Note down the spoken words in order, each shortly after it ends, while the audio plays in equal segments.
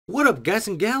What up, guys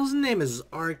and gals? Name is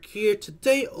Ark here.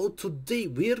 Today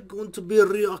we are going to be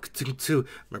reacting to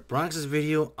MurPLOXY's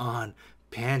video on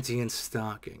panty and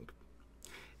stocking.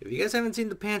 If you guys haven't seen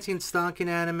the panty and stocking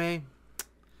anime,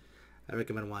 I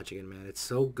recommend watching it, man. It's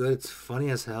so good. It's funny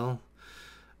as hell.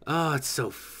 Oh, it's so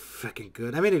freaking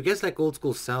good. I mean, if you guys like old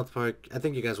school South Park, I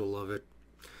think you guys will love it.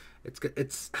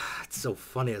 It's so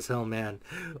funny as hell, man.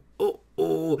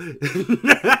 Oh,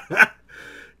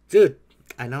 dude.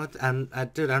 I know it,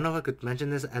 dude, I don't know if I could mention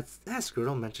this. Screw,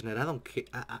 don't mention it. I don't care.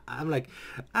 I'm like,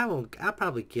 I'll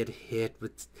probably get hit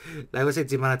with, I would say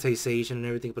demonetization and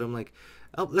everything, but I'm like,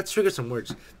 oh, let's trigger some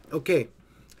words. Okay.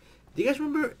 Do you guys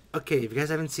remember? Okay, if you guys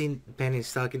haven't seen Panty and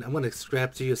Stocking, I'm gonna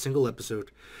scrap to you a single episode.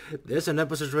 There's an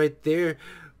episode right there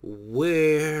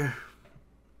where,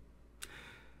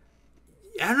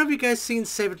 I don't know if you guys seen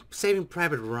Saving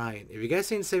Private Ryan. If you guys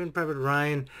seen Saving Private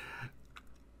Ryan,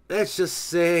 let's just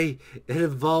say it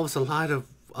involves a lot of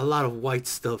white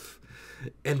stuff,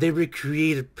 and they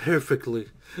recreate it perfectly.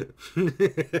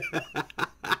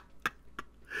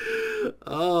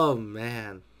 Oh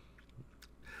man,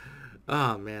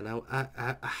 I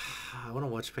want to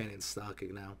watch Panty and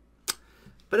Stocking now.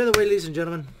 But either way, ladies and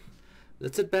gentlemen,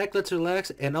 let's sit back, let's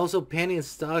relax, and also Panty and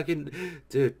Stocking,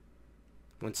 dude.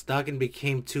 When Stocking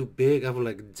became too big, I was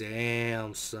like,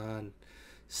 damn, son.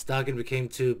 Stocking became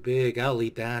too big. I'll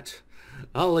eat that.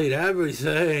 I'll eat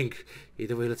everything.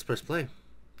 Either way, let's press play.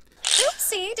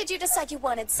 Oopsie, did you decide you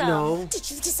wanted some? No.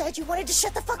 Did you decide you wanted to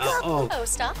shut the fuck up? Oh,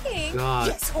 Stocking. God.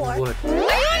 Yes, whore. What? Are you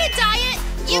on a diet?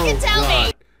 You can tell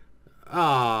me.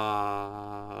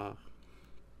 Ah.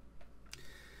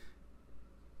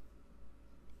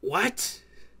 What?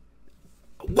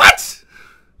 What?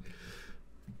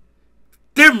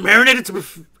 They're marinated to be...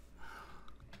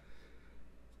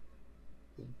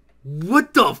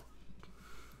 What the?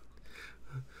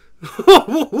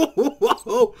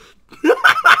 Whoa.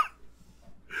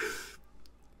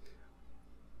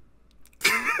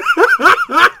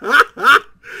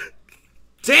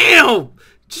 Damn!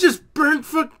 Just burned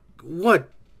for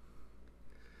what?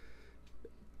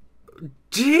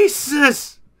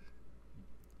 Jesus!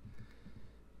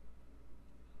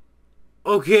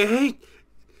 Okay.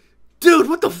 Dude,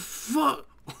 what the fuck?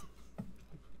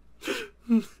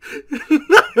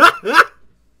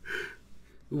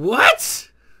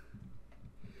 What?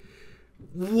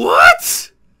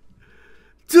 What?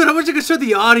 Dude, I wish I could show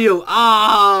the audio.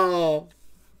 Oh.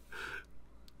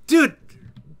 Dude.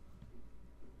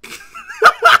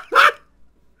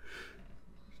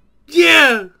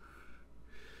 Yeah.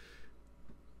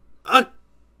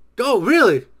 Oh,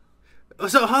 really?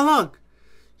 So, how long?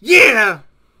 Yeah.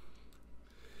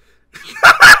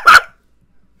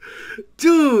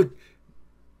 Dude,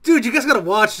 you guys gotta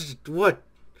watch. What?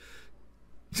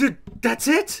 Dude, that's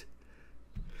it?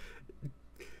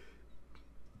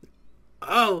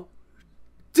 Oh,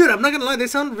 dude, I'm not gonna lie, they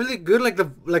sound really good, like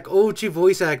the OG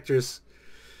voice actors.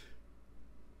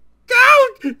 No,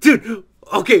 dude.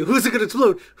 Okay, who's it gonna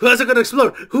explode? How's it gonna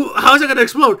explode? How's it gonna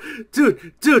explode?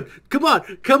 Dude, come on,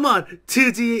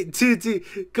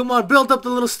 2D, come on, build up the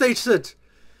little stage set.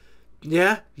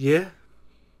 Yeah.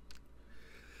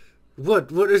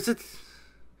 What is it?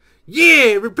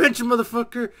 Yeah, repent, you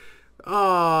motherfucker. Oh,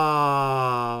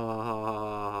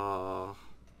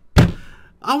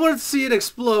 I want to see it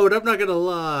explode. I'm not gonna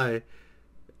lie.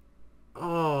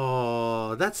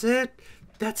 Oh, that's it.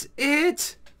 That's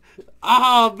it.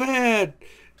 Oh man.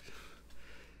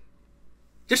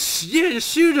 Just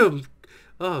shoot him.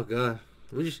 Oh god.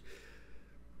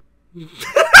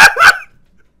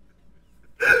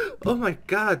 Oh my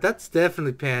god, that's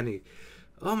definitely Panty.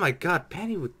 Oh my god,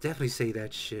 Panty would definitely say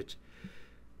that shit.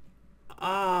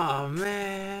 Oh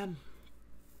man.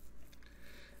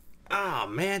 Oh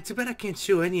man, too bad I can't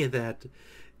show any of that.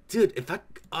 Dude, if I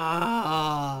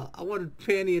wanted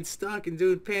Panty and Stocking,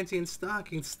 doing Panty and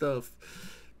Stocking stuff.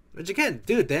 But you can't,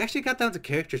 dude, they actually got down to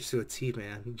characters to a T,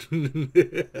 man. Too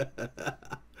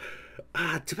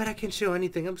bad I can't show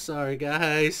anything. I'm sorry,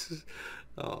 guys.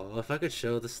 Oh, if I could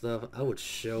show the stuff, I would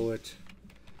show it.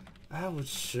 I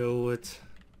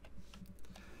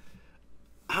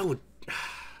would.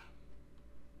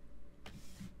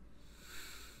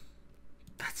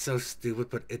 That's so stupid,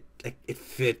 but it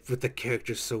fit with the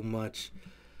characters so much.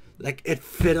 Like, it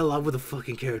fit a lot with the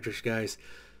fucking characters, guys.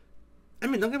 I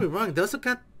mean, don't get me wrong. They also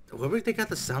got, whoever they got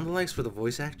the sound alikes for the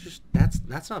voice actors,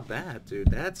 that's not bad, dude.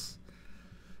 That's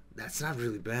not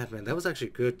really bad, man. That was actually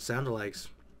good sound alikes.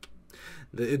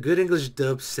 The good English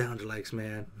dub sound alikes,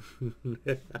 man.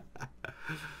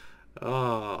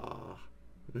 Oh,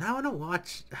 now I don't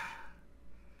watch.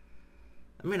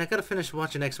 I mean, I gotta finish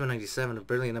watching X-Men '97. I'm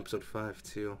barely in episode 5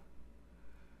 too.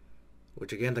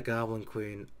 Which again, the Goblin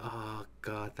Queen. Oh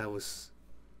god, that was...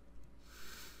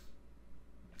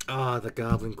 Oh, the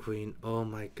Goblin Queen. Oh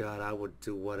my god, I would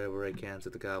do whatever I can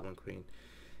to the Goblin Queen.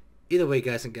 Either way,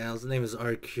 guys and gals, the name is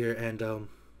Ark here, and that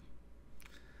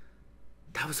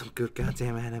was some good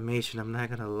goddamn animation, I'm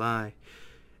not gonna lie.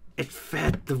 It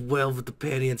fed the well with the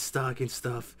panty and stocking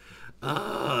stuff.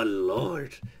 Oh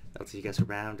lord. I'll see you guys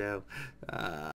around though.